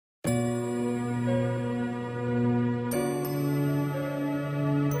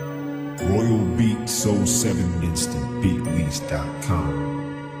Royal Beat Soul 7 InstantBeatLease.com.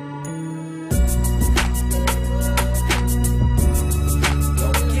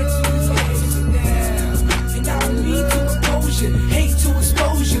 Hate to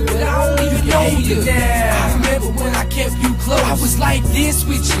expose you, but I don't even know you now. I remember when I kept you close. I was like this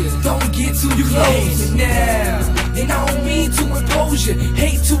with you. Don't get too close now. And I don't mean to impose you.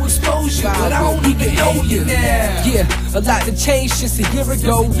 Hate to expose you, but I don't even know you now. Yeah, a lot to change since a year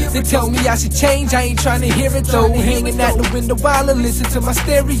ago. They tell me I should change, I ain't trying to hear it though. Hanging out the window while I listen to my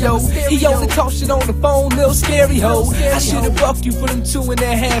stereo. He only talk shit on the phone, little scary hoe. I should've bucked you for them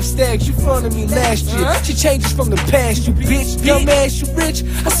 2.5 stacks you fronted me last year. She changes from the past, you bitch. Dumbass, you rich.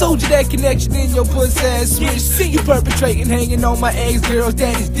 I sold you that connection in your pussy ass switch. You perpetrating, hanging on my ex-girl's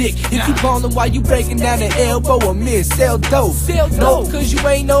daddy's dick. If you ballin' while you breaking down the elbow or miss, sell dope. No, cause you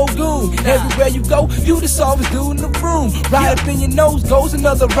ain't no goon. Everywhere you go, you the softest dude in the room. Right up in your nose goes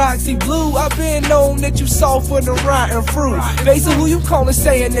another Roxy Blue. I've been known that you soft for the rotten fruit. Basically who you callin'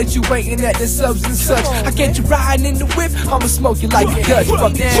 saying that you waiting at the subs and such. I get you riding in the whip, I'ma smoke you like a Dutch.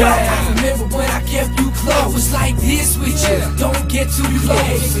 Fuck that. I remember when I kept you close. I was like this with you. Don't get too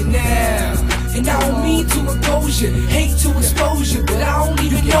close now. And I don't mean to impose you, hate to expose you, but I don't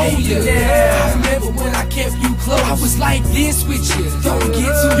even know you now. I remember when I kept you close. I was like this with you. Don't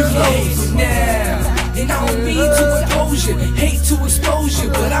get too close now. And I don't mean to impose you, hate to expose you,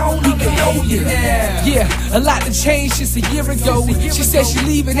 but I don't even know you now. Yeah, a lot to change since a year ago. She said she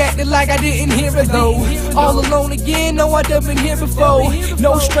leaving, acting like I didn't hear her though. All alone again, no, I done been here before.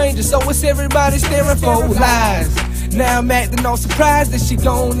 No stranger, so it's everybody staring for lies. Now I'm acting all surprised that she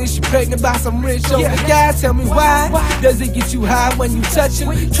gone and she pregnant by some rich older guy. Tell me why? Does it get you high when you touch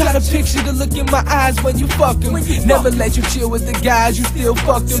him? Try to picture the look in my eyes when you fuck him. Never let you chill with the guys, you still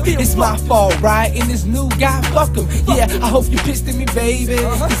fuck them. It's my fault, right? And this new guy, fuck him. Yeah, I hope you pissed at me, baby.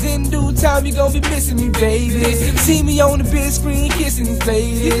 Cause in due time you gon' be missing me, baby. See me on the big screen kissing these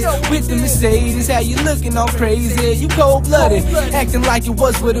ladies with the Mercedes. How you looking all crazy? You cold-blooded, acting like it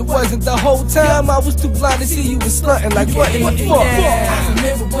was what it wasn't the whole time. I was too blind to see you was slutting. Like what in the fuck? I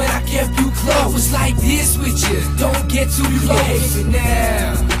remember when I kept you close. I was like this with you. Don't get too close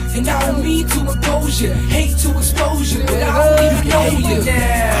now. And I don't mean to impose you, hate to expose you, but I don't even know you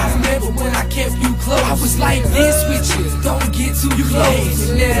now. I remember when I kept you close. I was like this with you. Don't get too close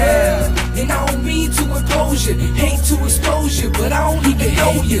now. And I don't mean to impose you, hate to expose you, but I don't even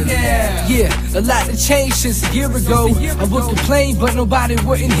know you now. Yeah, a lot to change since a year ago. I would complain, but nobody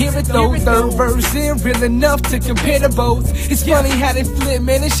wouldn't hear it though. Third verse in, real enough to compare to both. It's funny how they flip,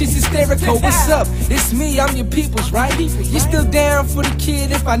 man, this shit's hysterical. What's up? It's me, I'm your people's, right? You still down for the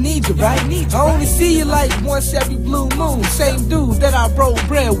kid if I need you, right? I only see you like once every blue moon. Same dude that I broke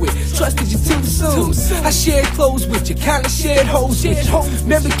bread with. Trusted you too soon. I shared clothes with you, kinda shared hoes with you.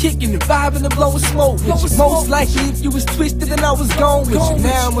 Remember kicking and vibing and blowing smoke with you. Most likely if you was twisted then I was gone with you.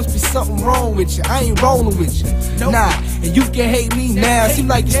 Now must be something wrong with you. I ain't rolling with you. Nah, and you can hate me now. Seem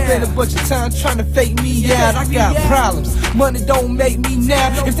like you spend a bunch of time trying to fake me out. I got problems. Money don't make me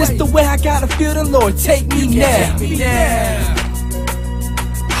now. If this the way I gotta feel, then Lord, take me now.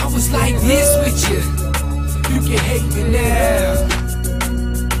 I was like this with you. You can hate me now.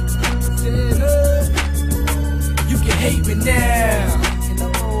 You can hate me now.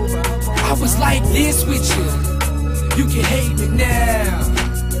 I was like this with you. You can hate me now.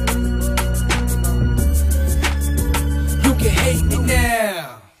 You can hate me now.